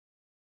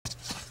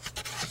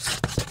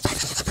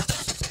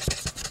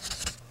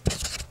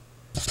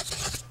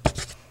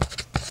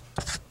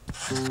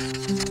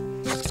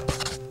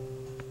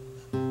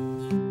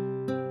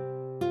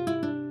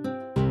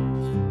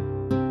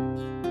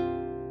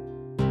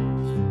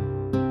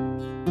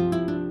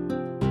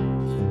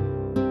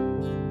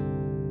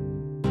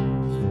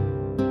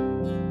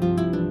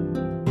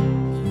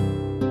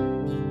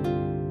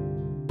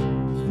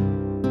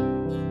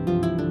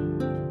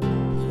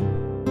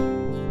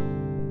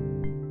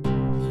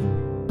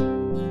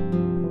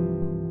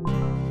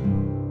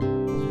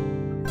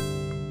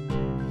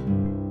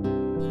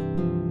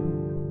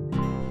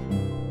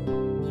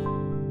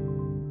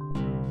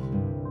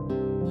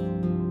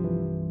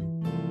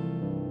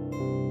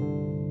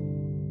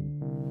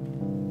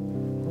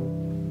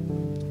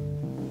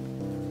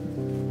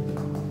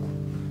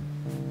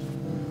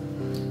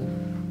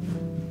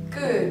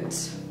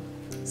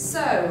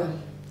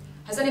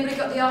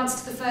the answer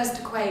to the first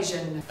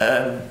equation?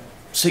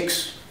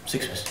 6,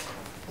 miss.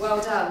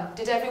 Well done.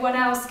 Did everyone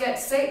else get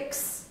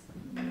 6?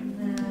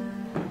 No.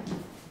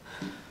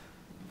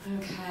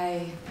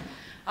 Okay.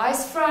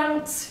 Eyes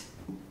front.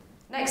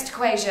 Next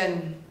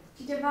equation.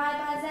 To divide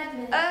by Z,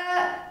 miss.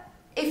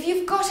 If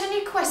you've got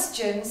any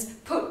questions,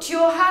 put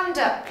your hand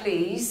up,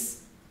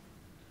 please.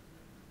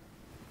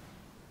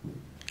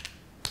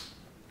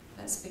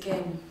 Let's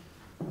begin.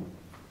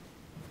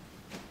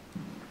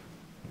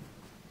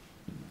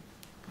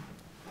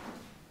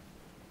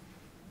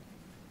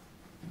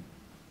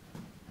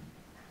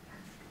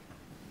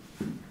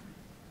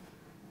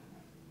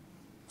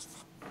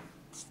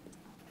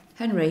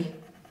 Henry.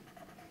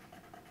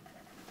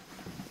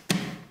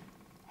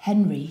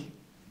 Henry,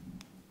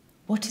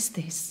 what is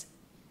this?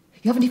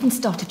 You haven't even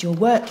started your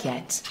work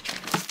yet.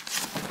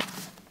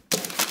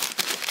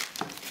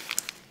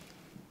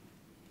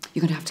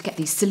 You're going to have to get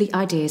these silly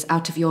ideas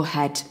out of your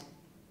head.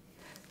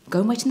 Go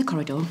and wait in the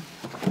corridor.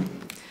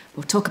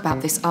 We'll talk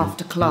about this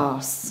after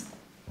class.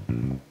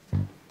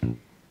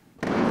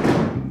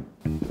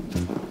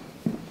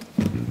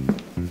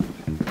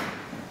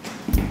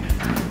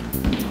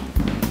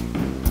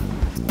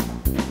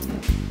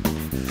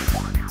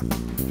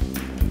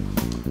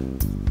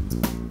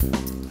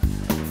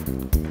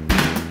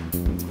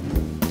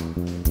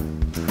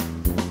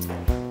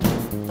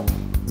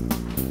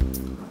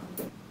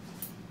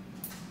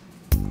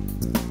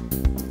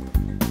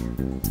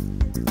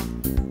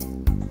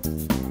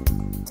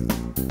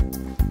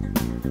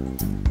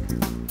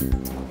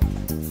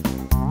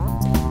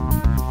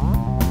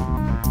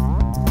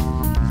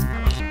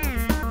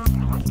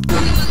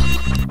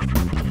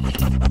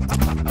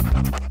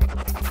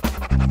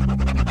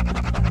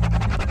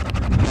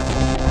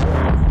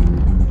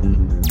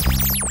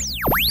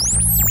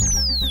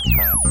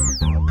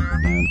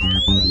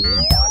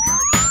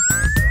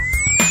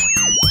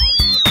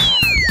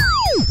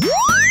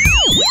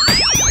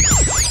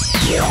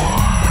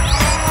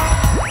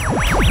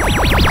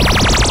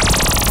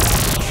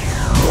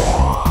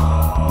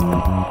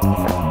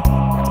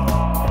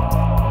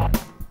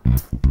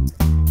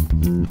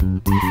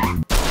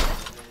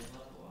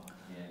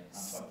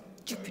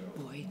 Stupid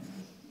boy.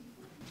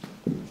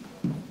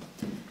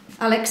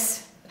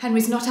 Alex,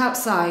 Henry's not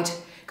outside.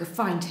 Go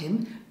find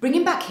him, bring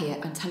him back here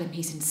and tell him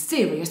he's in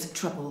serious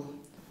trouble.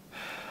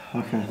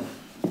 Okay.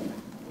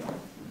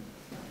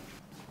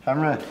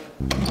 Henry.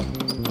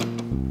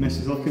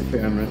 Mrs. looking for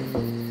you, Henry.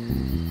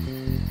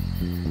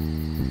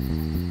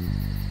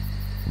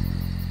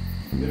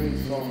 Doing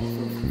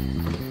some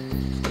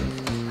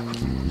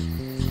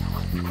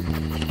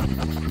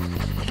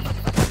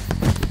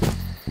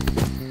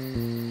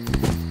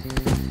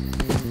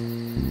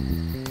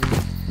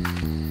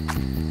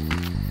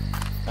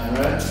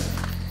Henry?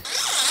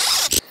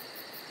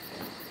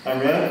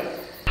 Henry?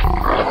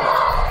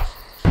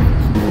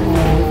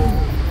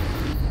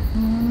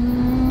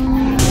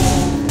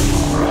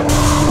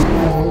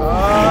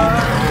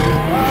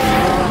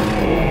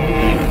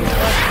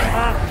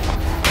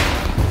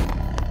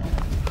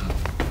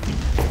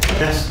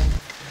 Yes.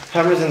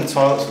 Henry's in the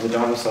toilets with the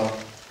dinosaur.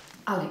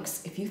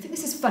 Alex, if you think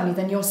this is funny,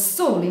 then you're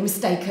sorely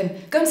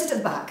mistaken. Go and sit at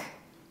the back.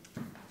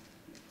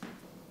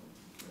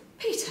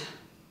 Peter,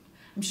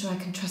 I'm sure I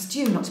can trust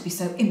you not to be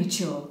so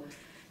immature.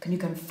 Can you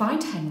go and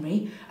find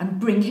Henry and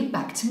bring him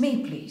back to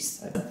me,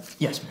 please?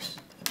 Yes, miss.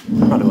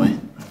 Right away.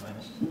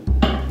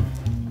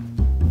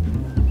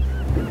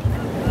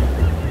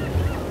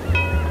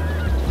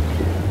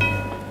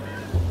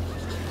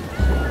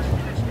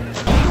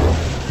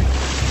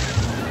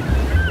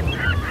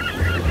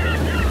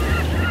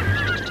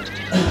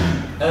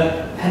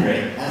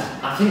 Henry,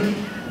 I think,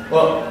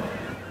 well,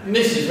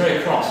 Miss is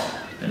very cross.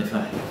 And if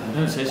I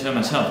don't say so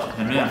myself,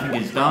 Henry, I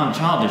think it's darn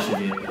childish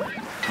of you.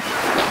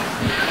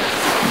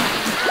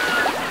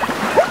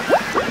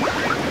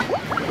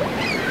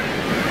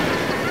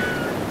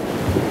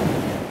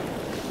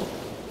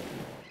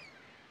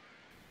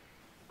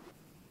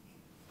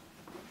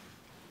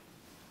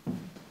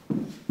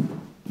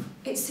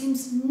 It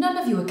seems none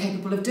of you are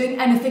capable of doing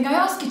anything I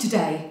ask you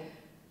today.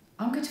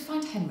 I'm going to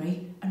find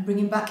Henry and bring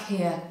him back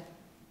here.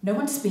 No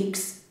one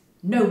speaks,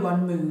 no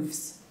one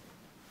moves.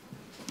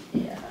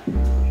 Yeah.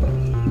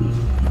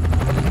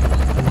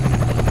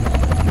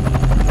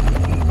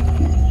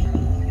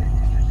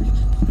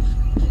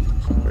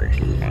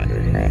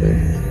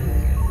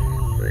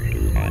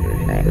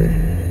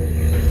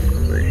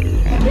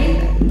 Henry?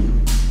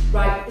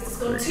 Right, this has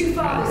gone too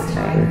far this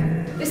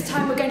time. This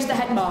time we're going to the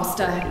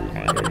headmaster.